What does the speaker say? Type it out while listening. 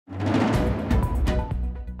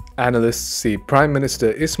Analysts see Prime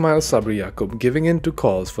Minister Ismail Sabri Yaakob giving in to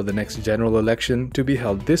calls for the next general election to be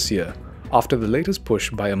held this year after the latest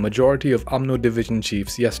push by a majority of Umno division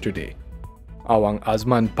chiefs yesterday. Awang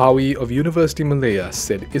Azman Pawi of University Malaya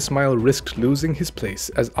said Ismail risked losing his place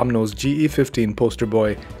as Umno's GE15 poster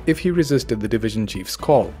boy if he resisted the division chief's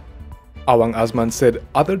call. Awang Azman said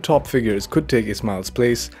other top figures could take Ismail's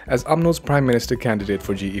place as Umno's Prime Minister candidate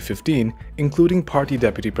for GE15, including Party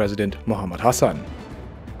Deputy President Muhammad Hassan.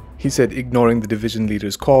 He said ignoring the division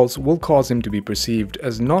leader's calls will cause him to be perceived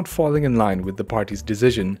as not falling in line with the party's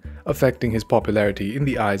decision, affecting his popularity in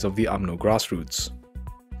the eyes of the Umno grassroots.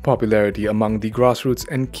 Popularity among the grassroots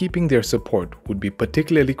and keeping their support would be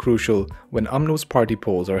particularly crucial when Umno's party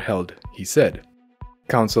polls are held, he said.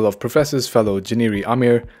 Council of Professors fellow Janiri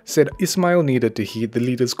Amir said Ismail needed to heed the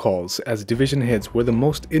leader's calls as division heads were the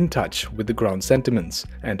most in touch with the ground sentiments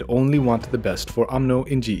and only wanted the best for Umno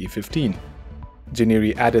in GE15.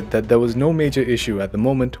 Janiri added that there was no major issue at the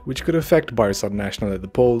moment which could affect Barisan Nasional at the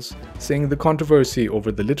polls, saying the controversy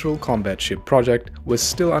over the littoral combat ship project was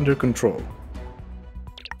still under control.